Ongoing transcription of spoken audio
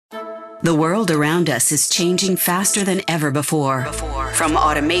The world around us is changing faster than ever before. From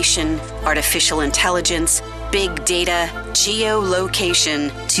automation, artificial intelligence, big data,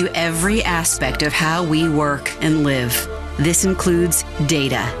 geolocation, to every aspect of how we work and live. This includes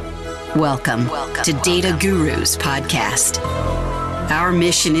data. Welcome to Data Gurus Podcast. Our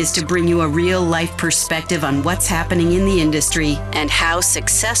mission is to bring you a real-life perspective on what's happening in the industry and how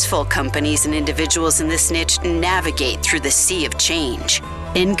successful companies and individuals in this niche navigate through the sea of change.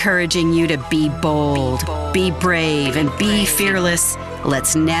 Encouraging you to be bold, be brave, and be fearless.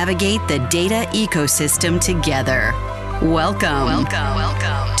 Let's navigate the data ecosystem together. Welcome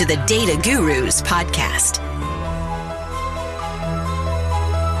to the Data Gurus Podcast.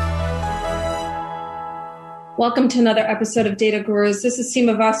 Welcome to another episode of Data Gurus. This is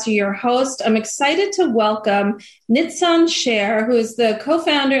Seema Vasu, your host. I'm excited to welcome Nitzan Sher, who is the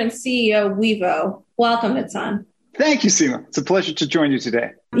co-founder and CEO of Wevo. Welcome, Nitzan. Thank you, Seema. It's a pleasure to join you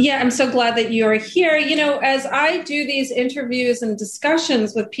today. Yeah, I'm so glad that you are here. You know, as I do these interviews and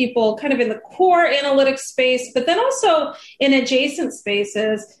discussions with people kind of in the core analytics space, but then also in adjacent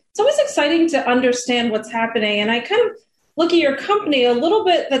spaces, it's always exciting to understand what's happening. And I kind of look at your company a little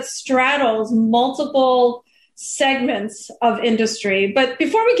bit that straddles multiple segments of industry. But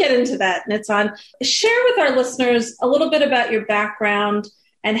before we get into that, Nitzan, share with our listeners a little bit about your background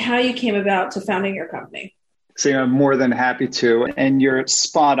and how you came about to founding your company. So I'm more than happy to. And you're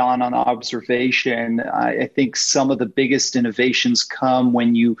spot on observation. I think some of the biggest innovations come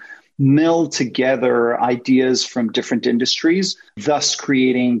when you meld together ideas from different industries, thus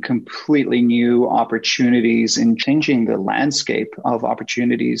creating completely new opportunities and changing the landscape of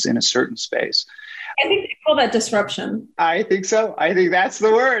opportunities in a certain space. I think they call that disruption. I think so. I think that's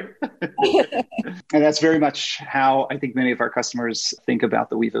the word. And that's very much how I think many of our customers think about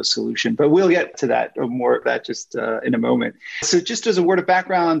the Wevo solution. But we'll get to that, or more of that just in a moment. So just as a word of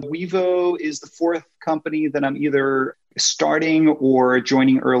background, Wevo is the fourth company that I'm either starting or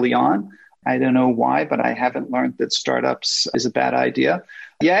joining early on. I don't know why, but I haven't learned that startups is a bad idea.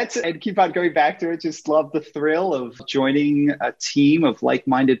 Yeah, I'd keep on going back to it. Just love the thrill of joining a team of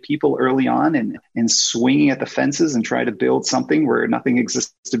like-minded people early on and swinging at the fences and try to build something where nothing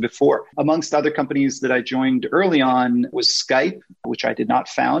existed before. Amongst other companies that I joined early on was Skype, which I did not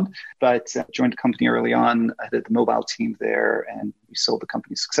found, but joined a company early on. I did the mobile team there and we sold the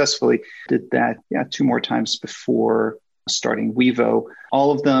company successfully. Did that, two more times before starting Wevo.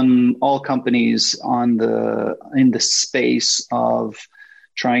 All of them, all companies in the space of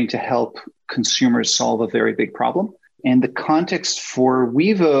trying to help consumers solve a very big problem. And the context for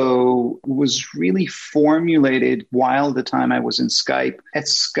Wevo was really formulated while the time I was in Skype. At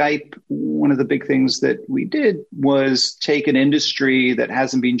Skype, one of the big things that we did was take an industry that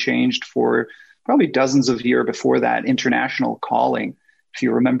hasn't been changed for probably dozens of years before that, international calling. If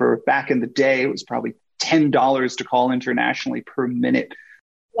you remember back in the day, it was probably $10 to call internationally per minute.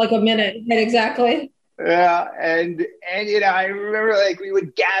 Like a minute, exactly. Yeah, and I remember we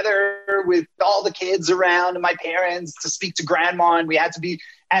would gather with all the kids around and my parents to speak to grandma, and we had to be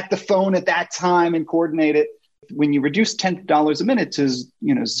at the phone at that time and coordinate it. When you reduce $10 a minute to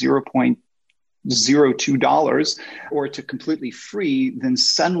 $0.02 or to completely free, then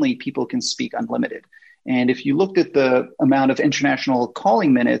suddenly people can speak unlimited. And if you looked at the amount of international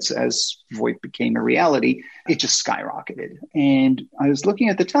calling minutes as VoIP became a reality, it just skyrocketed. And I was looking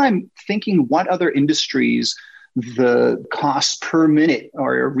at the time thinking what other industries the costs per minute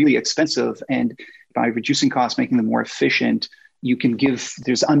are really expensive. And by reducing costs, making them more efficient,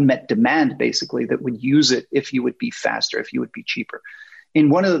 there's unmet demand basically that would use it if you would be faster, if you would be cheaper. And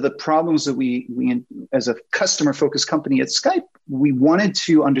one of the problems that we as a customer-focused company at Skype, we wanted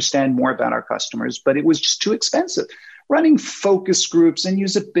to understand more about our customers, but it was just too expensive. Running focus groups and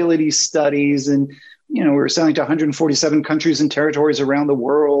usability studies, and we were selling to 147 countries and territories around the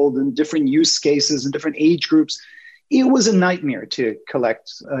world, and different use cases and different age groups. It was a nightmare to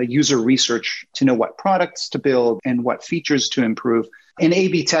collect user research to know what products to build and what features to improve. And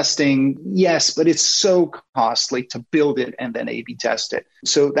A/B testing, yes, but it's so costly to build it and then A/B test it.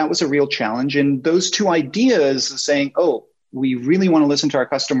 So that was a real challenge. And those two ideas of saying, we really want to listen to our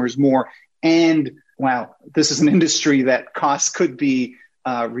customers more. And wow, this is an industry that costs could be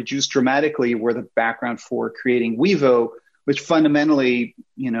reduced dramatically were the background for creating Wevo, which fundamentally,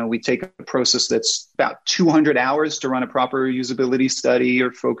 we take a process that's about 200 hours to run a proper usability study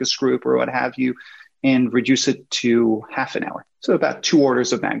or focus group or what have you, and reduce it to half an hour. So about 2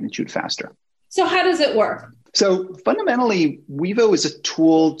 orders of magnitude faster. So how does it work? So fundamentally, Wevo is a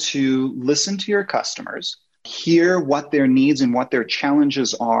tool to listen to your customers, hear what their needs and what their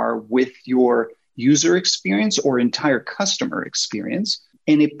challenges are with your user experience or entire customer experience,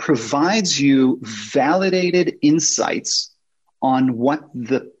 And it provides you validated insights on what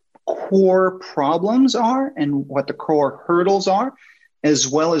the core problems are and what the core hurdles are, as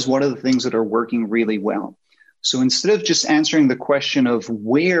well as what are the things that are working really well. So instead of just answering the question of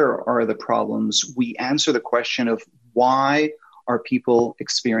where are the problems, we answer the question of why are people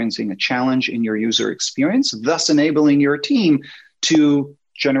experiencing a challenge in your user experience, thus enabling your team to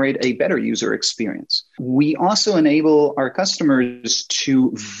generate a better user experience. We also enable our customers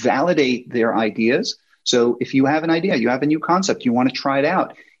to validate their ideas. So if you have an idea, you have a new concept, you want to try it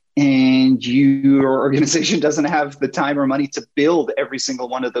out, and your organization doesn't have the time or money to build every single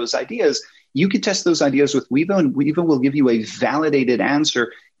one of those ideas, you can test those ideas with Wevo, and Wevo will give you a validated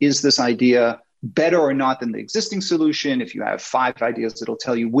answer. Is this idea better or not than the existing solution? If you have 5 ideas, it'll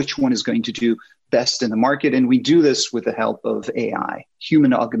tell you which one is going to do best in the market. And we do this with the help of AI,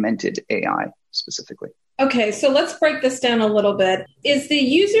 human augmented AI specifically. Okay, so let's break this down a little bit. Is the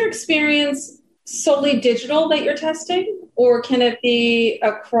user experience solely digital that you're testing, or can it be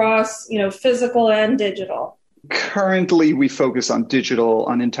across, physical and digital? Currently, we focus on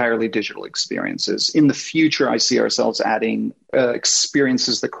entirely digital experiences. In the future, I see ourselves adding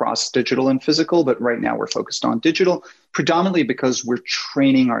experiences that cross digital and physical, but right now we're focused on digital, predominantly because we're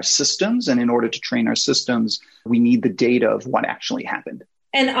training our systems. And in order to train our systems, we need the data of what actually happened.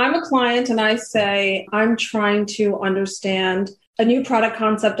 And I'm a client and I say, I'm trying to understand a new product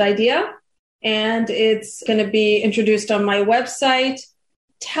concept idea, and it's going to be introduced on my website.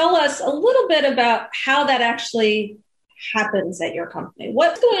 Tell us a little bit about how that actually happens at your company.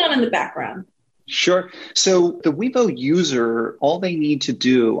 What's going on in the background? Sure. So the Wevo user, all they need to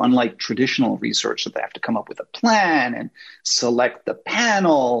do, unlike traditional research, that they have to come up with a plan and select the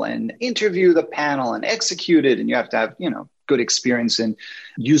panel and interview the panel and execute it. And you have to have, good experience in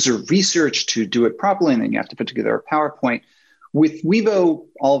user research to do it properly. And then you have to put together a PowerPoint. With Wevo,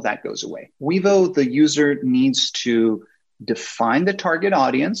 all of that goes away. Wevo, the user needs to define the target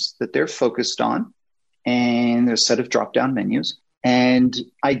audience that they're focused on, and there's a set of drop-down menus, and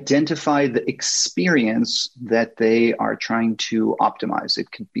identify the experience that they are trying to optimize.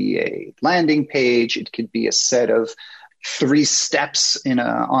 It could be a landing page. It could be a set of 3 steps in an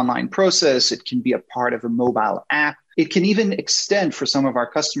online process. It can be a part of a mobile app. It can even extend for some of our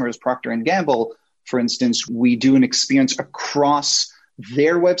customers, Procter & Gamble, for instance. We do an experience across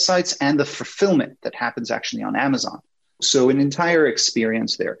their websites and the fulfillment that happens actually on Amazon. So an entire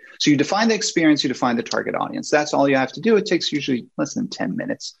experience there. So you define the experience, you define the target audience. That's all you have to do. It takes usually less than 10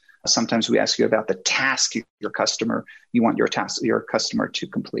 minutes. Sometimes we ask you about the task you want your customer to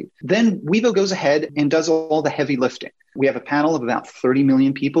complete. Then Wevo goes ahead and does all the heavy lifting. We have a panel of about 30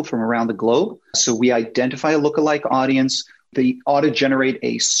 million people from around the globe. So we identify a lookalike audience. They auto-generate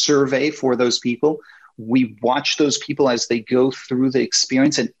a survey for those people. We watch those people as they go through the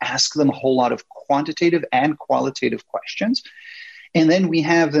experience and ask them a whole lot of quantitative and qualitative questions. And then we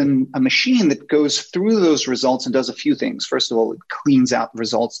have a machine that goes through those results and does a few things. First of all, it cleans out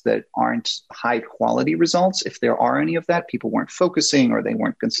results that aren't high quality results. If there are any of that, people weren't focusing or they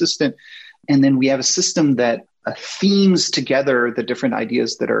weren't consistent. And then we have a system that themes together the different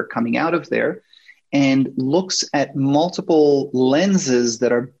ideas that are coming out of there and looks at multiple lenses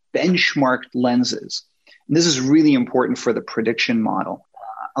that are benchmarked lenses. And this is really important for the prediction model.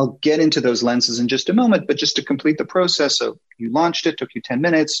 I'll get into those lenses in just a moment, but just to complete the process, so you launched it, took you 10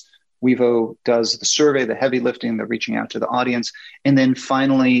 minutes. Wevo does the survey, the heavy lifting, the reaching out to the audience, and then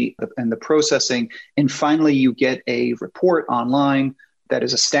finally, and the processing. And finally, you get a report online that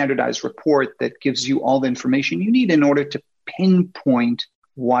is a standardized report that gives you all the information you need in order to pinpoint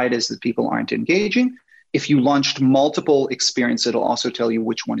why it is that people aren't engaging. If you launched multiple experiences, it'll also tell you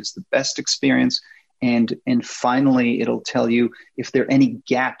which one is the best experience. And finally, it'll tell you if there are any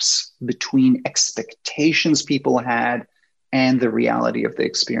gaps between expectations people had and the reality of the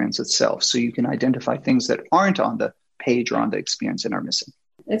experience itself. So you can identify things that aren't on the page or on the experience and are missing.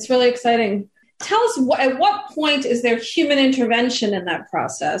 It's really exciting. Tell us, at what point is there human intervention in that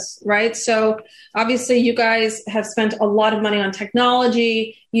process, right? So obviously you guys have spent a lot of money on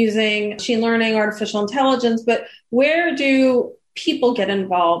technology using machine learning, artificial intelligence, but where do people get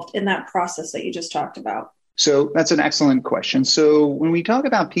involved in that process that you just talked about? So that's an excellent question. So when we talk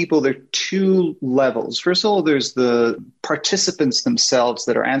about people, there are 2 levels. First of all, there's the participants themselves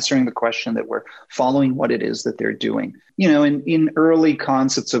that are answering the question, that we're following what it is that they're doing. In early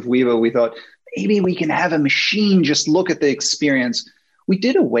concepts of Wevo, we thought maybe we can have a machine just look at the experience. We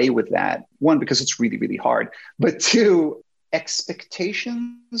did away with that. 1, because it's really, really hard. But 2,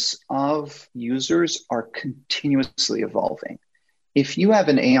 expectations of users are continuously evolving. If you have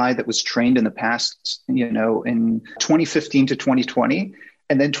an AI that was trained in the past, in 2015 to 2020,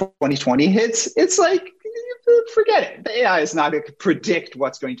 And then 2020 hits, it's like, forget it. The AI is not going to predict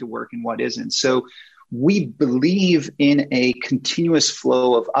what's going to work and what isn't. So we believe in a continuous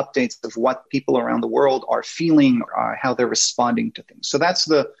flow of updates of what people around the world are feeling, how they're responding to things. So that's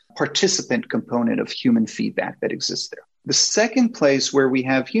the participant component of human feedback that exists there. The second place where we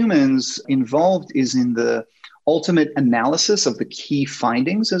have humans involved is in the ultimate analysis of the key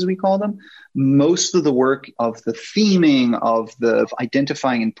findings, as we call them. Most of the work of the theming, of the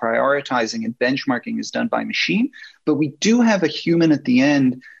identifying and prioritizing and benchmarking is done by machine, but we do have a human at the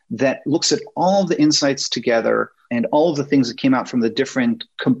end that looks at all the insights together and all of the things that came out from the different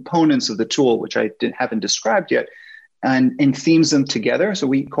components of the tool, which I haven't described yet, and themes them together. So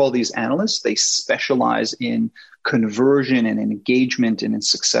we call these analysts. They specialize in conversion and engagement and in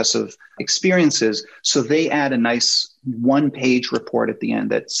successive experiences. So they add a nice one-page report at the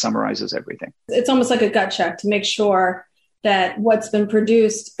end that summarizes everything. It's almost like a gut check to make sure that what's been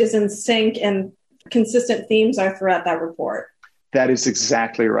produced is in sync and consistent themes are throughout that report. That is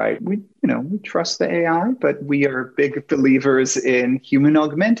exactly right. We trust the AI, but we are big believers in human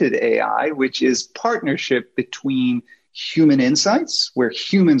augmented AI, which is partnership between human insights, where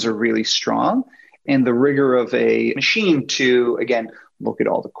humans are really strong, and the rigor of a machine to, again, look at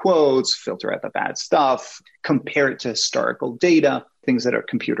all the quotes, filter out the bad stuff, compare it to historical data, things that are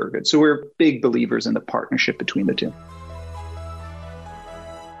computer good. So we're big believers in the partnership between the two.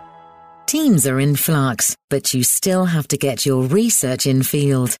 Teams are in flux, but you still have to get your research in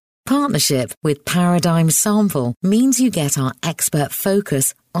field. Partnership with Paradigm Sample means you get our expert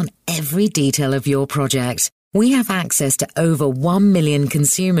focus on every detail of your project. We have access to over 1 million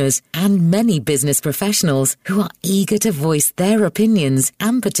consumers and many business professionals who are eager to voice their opinions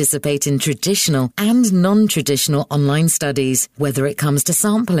and participate in traditional and non-traditional online studies, whether it comes to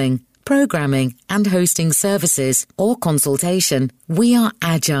sampling, programming and hosting services or consultation. We are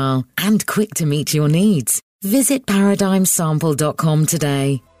agile and quick to meet your needs. Visit paradigmsample.com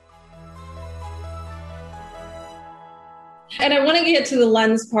today. And I want to get to the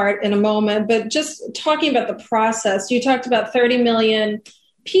lens part in a moment, but just talking about the process, you talked about 30 million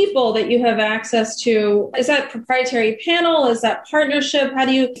people that you have access to. Is that proprietary panel? Is that partnership? How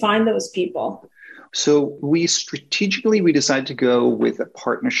do you find those people? So we decided to go with a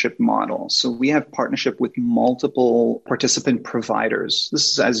partnership model. So we have partnership with multiple participant providers.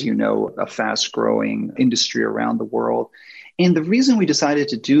 This is, as you know, a fast growing industry around the world. And the reason we decided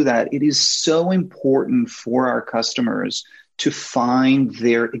to do that, it is so important for our customers to find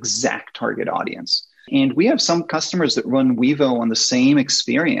their exact target audience. And we have some customers that run Wevo on the same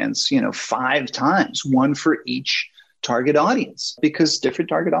experience, 5 times, one for each target audience, because different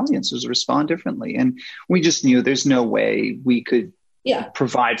target audiences respond differently. And we just knew there's no way we could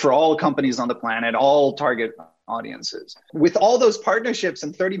provide for all companies on the planet, all target audiences. With all those partnerships,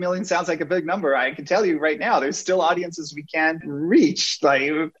 and 30 million sounds like a big number, I can tell you right now, there's still audiences we can't reach.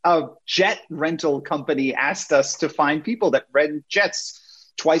 Like a jet rental company asked us to find people that rent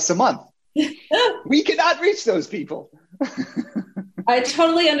jets twice a month. We cannot reach those people. I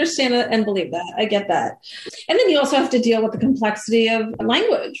totally understand it and believe that. I get that. And then you also have to deal with the complexity of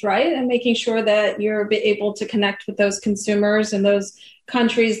language, right? And making sure that you're able to connect with those consumers and those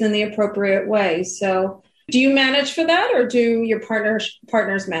countries in the appropriate way. So do you manage for that, or do your partners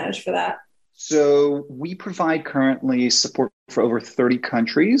manage for that? So we provide currently support for over 30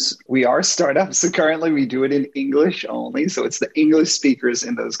 countries. We are startups, so currently we do it in English only. So it's the English speakers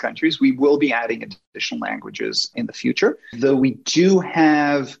in those countries. We will be adding additional languages in the future, though we do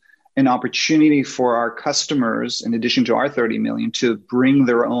have an opportunity for our customers, in addition to our 30 million, to bring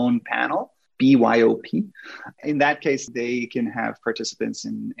their own panel, BYOP. In that case, they can have participants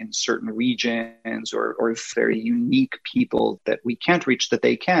in certain regions or very unique people that we can't reach that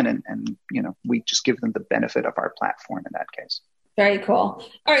they can. And we just give them the benefit of our platform in that case. Very cool.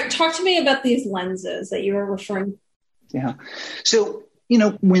 All right. Talk to me about these lenses that you were referring to. Yeah. So,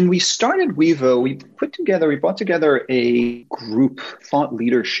 when we started Wevo, we brought together a group, thought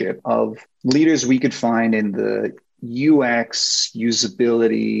leadership of leaders we could find in the UX,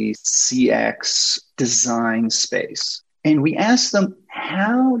 usability, CX, design space. And we asked them,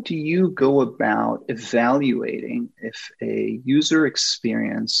 how do you go about evaluating if a user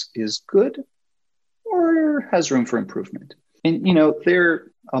experience is good or has room for improvement? And, there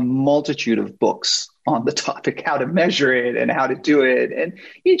are a multitude of books on the topic, how to measure it and how to do it. And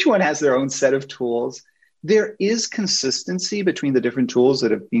each one has their own set of tools. There is consistency between the different tools that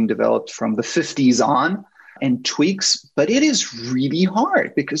have been developed from the 50s on, and tweaks, but it is really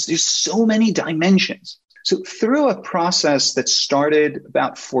hard because there's so many dimensions. So through a process that started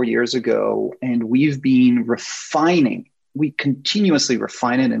about 4 years ago, and we've been refining we continuously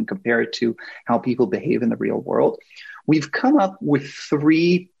refine it and compare it to how people behave in the real world. We've come up with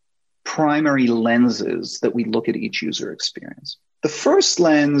 3 primary lenses that we look at each user experience. The first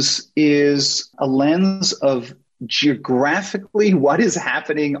lens is a lens of geographically what is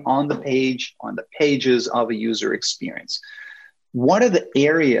happening on the page, on the pages of a user experience. What are the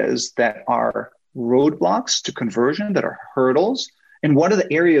areas that are roadblocks to conversion, that are hurdles? And what are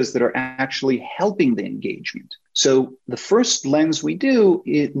the areas that are actually helping the engagement? So the first lens we do,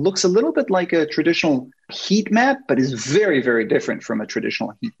 it looks a little bit like a traditional heat map, but is very, very different from a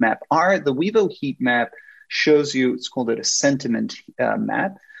traditional heat map. The Wevo heat map shows you, it's called a sentiment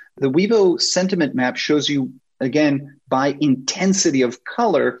map. The Wevo sentiment map shows you, again, by intensity of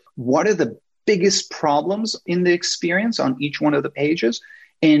color, what are the biggest problems in the experience on each one of the pages,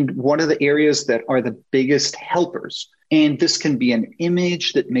 and what are the areas that are the biggest helpers. And this can be an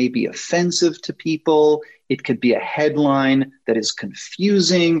image that may be offensive to people. It could be a headline that is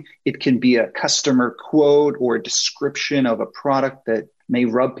confusing. It can be a customer quote or a description of a product that may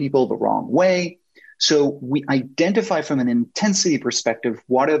rub people the wrong way. So we identify from an intensity perspective,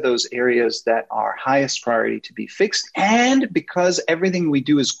 what are those areas that are highest priority to be fixed? And because everything we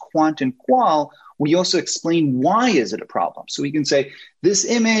do is quant and qual, we also explain why is it a problem. So we can say this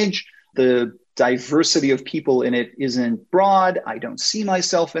image, the diversity of people in it isn't broad. I don't see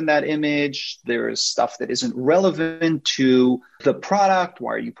myself in that image. There is stuff that isn't relevant to the product.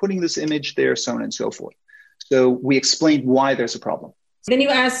 Why are you putting this image there? So on and so forth. So we explain why there's a problem. Then you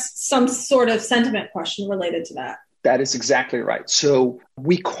ask some sort of sentiment question related to that. That is exactly right. So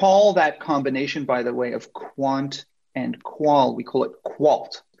we call that combination, by the way, of quant and qual, we call it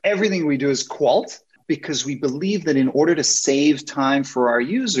qualt. Everything we do is qualt because we believe that in order to save time for our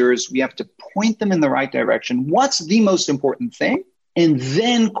users, we have to point them in the right direction. What's the most important thing? And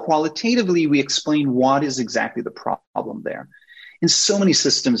then qualitatively, we explain what is exactly the problem there. And so many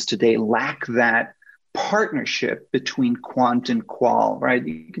systems today lack that partnership between quant and qual, right?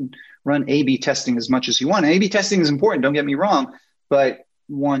 You can run A/B testing as much as you want. A/B testing is important, don't get me wrong, but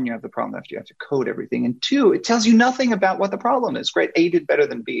 1, you have the problem after you have to code everything. And 2, it tells you nothing about what the problem is. Great, A did better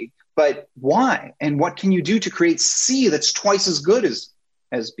than B, but why? And what can you do to create C that's twice as good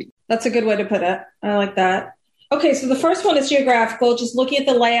as B? That's a good way to put it. I like that. Okay, so the first one is geographical, just looking at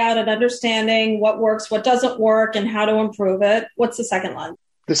the layout and understanding what works, what doesn't work, and how to improve it. What's the second lens?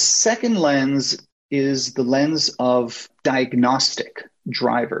 The second lens is the lens of diagnostic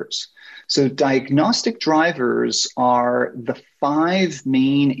drivers. So diagnostic drivers are the 5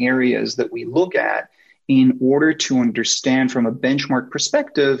 main areas that we look at in order to understand from a benchmark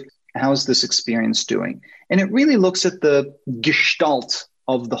perspective, how's this experience doing? And it really looks at the gestalt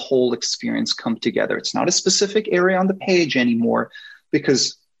of the whole experience come together. It's not a specific area on the page anymore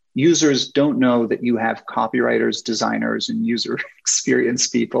because users don't know that you have copywriters, designers, and user experience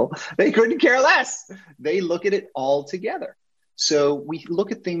people. They couldn't care less. They look at it all together. So we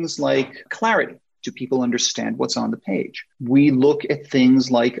look at things like clarity. Do people understand what's on the page? We look at things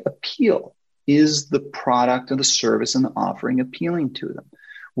like appeal. Is the product and the service and the offering appealing to them?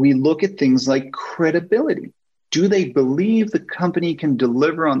 We look at things like credibility. Do they believe the company can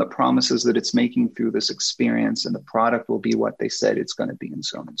deliver on the promises that it's making through this experience and the product will be what they said it's going to be, and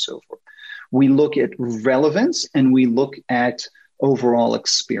so on and so forth? We look at relevance and we look at overall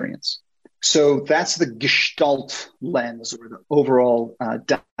experience. So that's the gestalt lens or the overall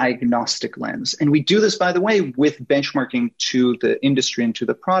diagnostic lens. And we do this, by the way, with benchmarking to the industry and to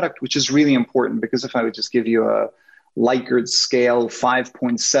the product, which is really important because if I would just give you a Likert scale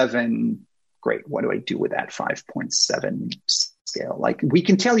 5.7, great. What do I do with that 5.7 scale? Like we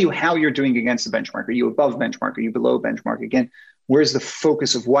can tell you how you're doing against the benchmark. Are you above benchmark? Are you below benchmark? Again, where's the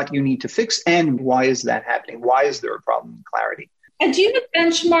focus of what you need to fix and why is that happening? Why is there a problem in clarity? And do you have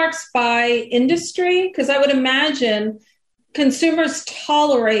benchmarks by industry? Because I would imagine consumers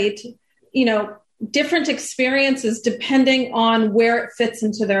tolerate, different experiences depending on where it fits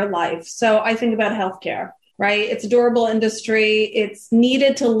into their life. So I think about healthcare. Right? It's a durable industry. It's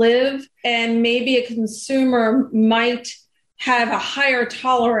needed to live. And maybe a consumer might have a higher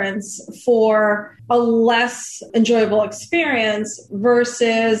tolerance for a less enjoyable experience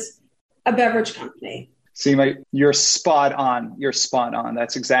versus a beverage company. Seema, you're spot on. You're spot on.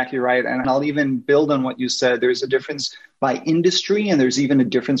 That's exactly right. And I'll even build on what you said. There's a difference by industry, and there's even a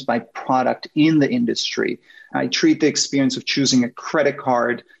difference by product in the industry. I treat the experience of choosing a credit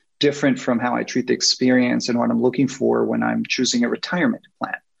card different from how I treat the experience and what I'm looking for when I'm choosing a retirement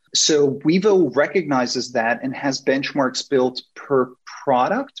plan. So Wevo recognizes that and has benchmarks built per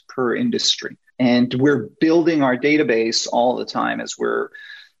product, per industry. And we're building our database all the time as we're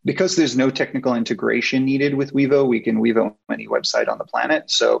Because there's no technical integration needed with Wevo, we can Wevo any website on the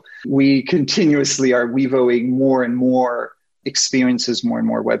planet. So we continuously are Wevoing more and more experiences, more and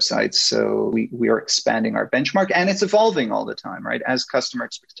more websites. So we are expanding our benchmark, and it's evolving all the time, right? As customer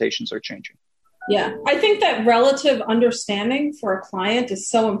expectations are changing. Yeah, I think that relative understanding for a client is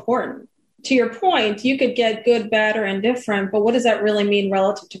so important. To your point, you could get good, bad, or indifferent, but what does that really mean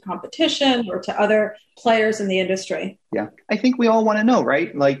relative to competition or to other players in the industry? Yeah, I think we all want to know,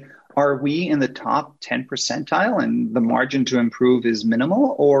 right? Like, are we in the top 10 percentile and the margin to improve is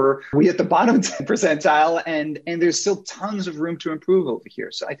minimal? Or are we at the bottom 10 percentile and there's still tons of room to improve over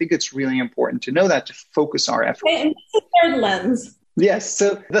here? So I think it's really important to know that, to focus our efforts. Okay, and what's the third lens? Yes.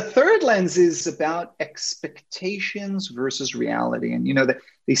 So the third lens is about expectations versus reality. And,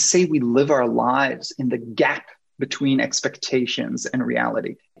 they say we live our lives in the gap between expectations and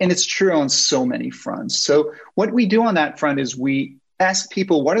reality. And it's true on so many fronts. So what we do on that front is we ask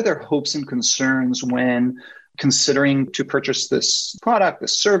people, what are their hopes and concerns when considering to purchase this product,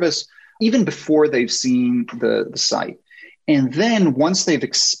 this service, even before they've seen the site. And then once they've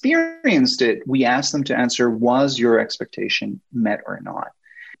experienced it, we ask them to answer, was your expectation met or not?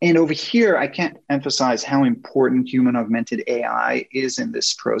 And over here, I can't emphasize how important human augmented AI is in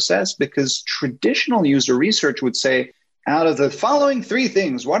this process, because traditional user research would say, out of the following 3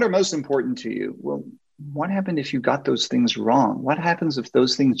 things, what are most important to you? Well, what happened if you got those things wrong? What happens if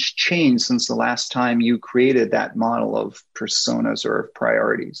those things change since the last time you created that model of personas or of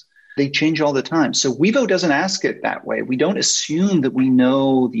priorities? They change all the time. So Wevo doesn't ask it that way. We don't assume that we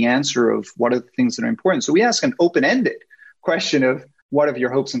know the answer of what are the things that are important. So we ask an open-ended question of, what are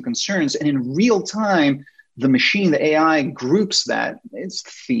your hopes and concerns? And in real time, the machine, the AI, groups that. It's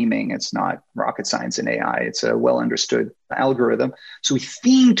theming. It's not rocket science in AI. It's a well-understood algorithm. So we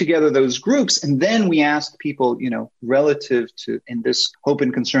theme together those groups, and then we ask people, relative to, in this hope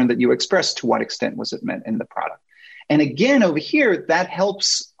and concern that you expressed, to what extent was it meant in the product? And again, over here, that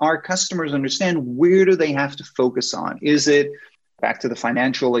helps our customers understand, where do they have to focus on? Is it back to the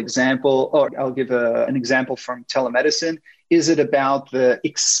financial example, or I'll give an example from telemedicine. Is it about the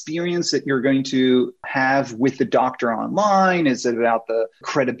experience that you're going to have with the doctor online? Is it about the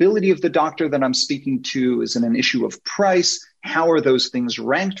credibility of the doctor that I'm speaking to? Is it an issue of price? How are those things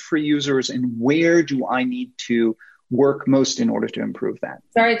ranked for users? And where do I need to work most in order to improve that?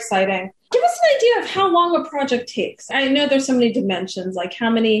 Very exciting. Give us an idea of how long a project takes. I know there's so many dimensions, like how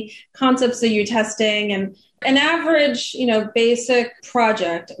many concepts are you testing, and an average, basic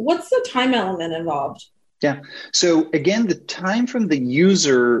project. What's the time element involved? Yeah. So again, the time from the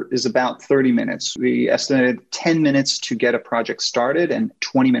user is about 30 minutes. We estimated 10 minutes to get a project started and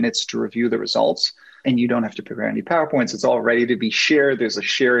 20 minutes to review the results. And you don't have to prepare any PowerPoints. It's all ready to be shared. There's a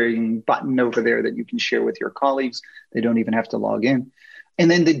sharing button over there that you can share with your colleagues. They don't even have to log in. And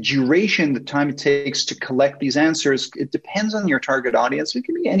then the duration, the time it takes to collect these answers, it depends on your target audience. It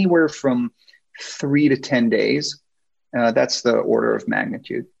can be anywhere from 3 to 10 days. That's the order of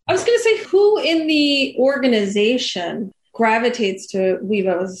magnitude. I was going to say, who in the organization gravitates to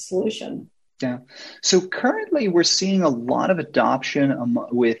Wevo as a solution? Yeah. So currently we're seeing a lot of adoption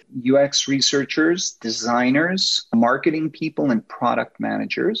with UX researchers, designers, marketing people, and product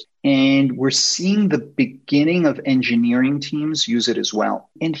managers. And we're seeing the beginning of engineering teams use it as well.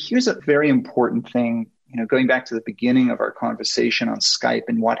 And here's a very important thing, going back to the beginning of our conversation on Skype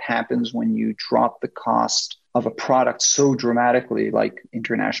and what happens when you drop the cost of a product so dramatically, like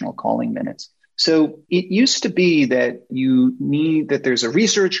international calling minutes. So it used to be that there's a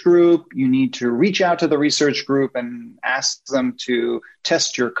research group, you need to reach out to the research group and ask them to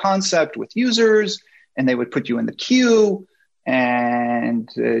test your concept with users, and they would put you in the queue, and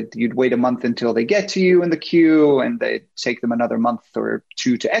you'd wait a month until they get to you in the queue, and they'd take them another month or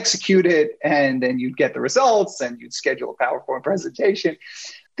 2 to execute it, and then you'd get the results, and you'd schedule a PowerPoint presentation.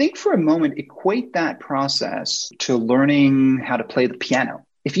 Think for a moment, equate that process to learning how to play the piano.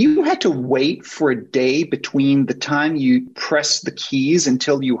 If you had to wait for a day between the time you pressed the keys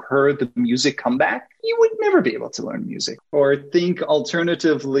until you heard the music come back, you would never be able to learn music. Or think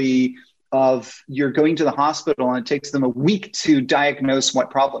alternatively of you're going to the hospital and it takes them a week to diagnose what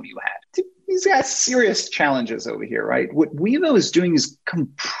problem you had. These got serious challenges over here, right? What Wevo is doing is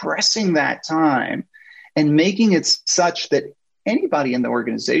compressing that time and making it such that anybody in the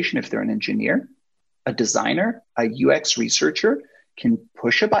organization, if they're an engineer, a designer, a UX researcher, can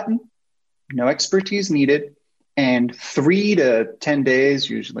push a button, no expertise needed, and 3 to 10 days,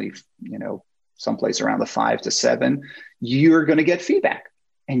 usually, someplace around the 5 to 7, you're going to get feedback.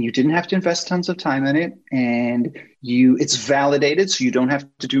 And you didn't have to invest tons of time in it, and it's validated, so you don't have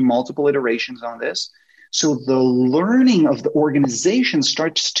to do multiple iterations on this. So the learning of the organization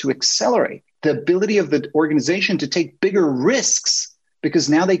starts to accelerate. The ability of the organization to take bigger risks because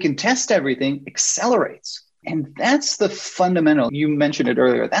now they can test everything accelerates. And that's the fundamental, you mentioned it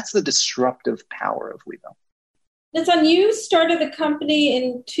earlier, that's the disruptive power of Wevo. Nitzan, you started the company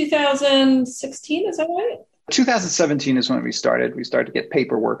in 2016, is that right? 2017 is when we started. We started to get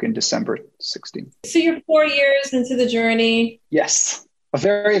paperwork in December 16. So you're 4 years into the journey. Yes. A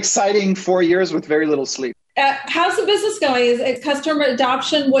very exciting 4 years with very little sleep. How's the business going? Is customer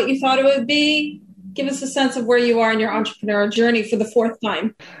adoption what you thought it would be? Give us a sense of where you are in your entrepreneurial journey for the fourth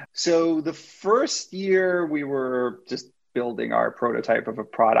time. So the first year we were just building our prototype of a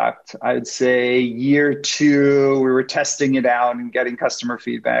product. I'd say year 2, we were testing it out and getting customer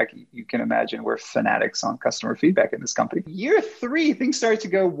feedback. You can imagine we're fanatics on customer feedback in this company. Year 3, things started to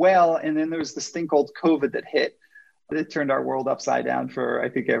go well. And then there was this thing called COVID that hit. It turned our world upside down for, I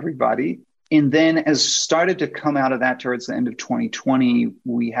think, everybody. And then as started to come out of that towards the end of 2020,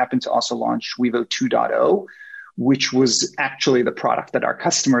 we happened to also launch Wevo 2.0, which was actually the product that our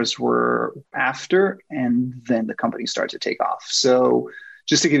customers were after. And then the company started to take off. So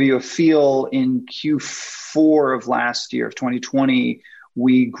just to give you a feel, in Q4 of last year, of 2020,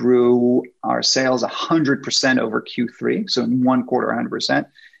 we grew our sales 100% over Q3. So in one quarter, 100%.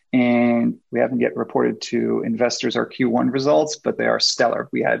 And we haven't yet reported to investors our Q1 results, but they are stellar.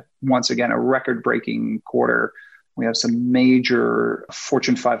 We had, once again, a record-breaking quarter. We have some major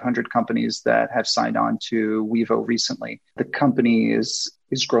Fortune 500 companies that have signed on to Wevo recently. The company is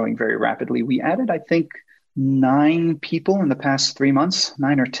growing very rapidly. We added, I think, 9 people in the past 3 months,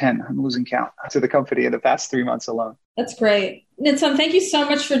 9 or 10, I'm losing count, to the company in the past 3 months alone. That's great. Nitzan, thank you so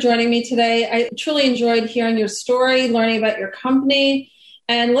much for joining me today. I truly enjoyed hearing your story, learning about your company.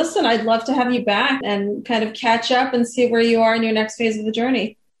 And listen, I'd love to have you back and kind of catch up and see where you are in your next phase of the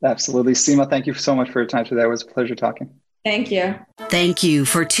journey. Absolutely. Seema, thank you so much for your time today. It was a pleasure talking. Thank you. Thank you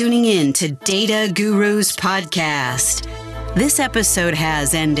for tuning in to Data Gurus Podcast. This episode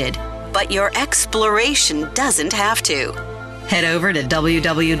has ended, but your exploration doesn't have to. Head over to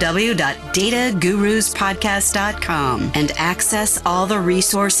www.dataguruspodcast.com and access all the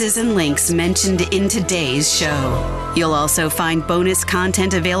resources and links mentioned in today's show. You'll also find bonus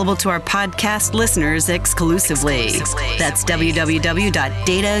content available to our podcast listeners exclusively. That's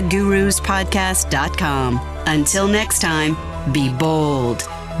www.dataguruspodcast.com. Until next time, be bold,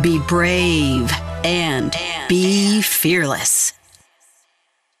 be brave, and be fearless.